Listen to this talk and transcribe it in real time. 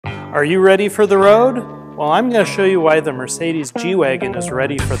Are you ready for the road? Well, I'm going to show you why the Mercedes G-Wagon is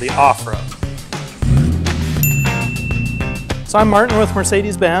ready for the off-road. So I'm Martin with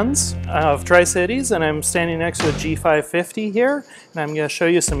Mercedes-Benz of Tri-Cities, and I'm standing next to a G550 here, and I'm going to show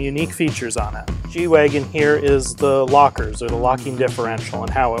you some unique features on it. G-Wagon here is the lockers, or the locking differential, and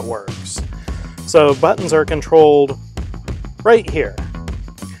how it works. So buttons are controlled right here.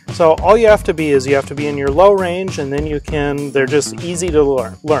 So all you have to be is you have to be in your low range, and then they're just easy to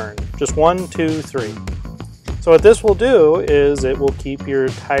learn. Just 1, 2, 3. So what this will do is it will keep your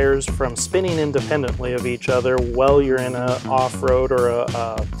tires from spinning independently of each other while you're in an off-road or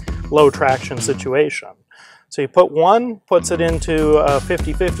a low traction situation. So you put 1, puts it into a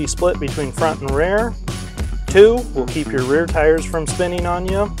 50-50 split between front and rear. 2 will keep your rear tires from spinning on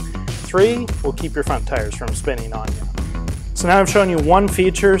you. 3 will keep your front tires from spinning on you. So now I've shown you one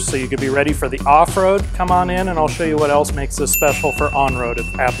feature so you could be ready for the off-road. Come on in and I'll show you what else makes this special for on-road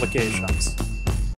applications.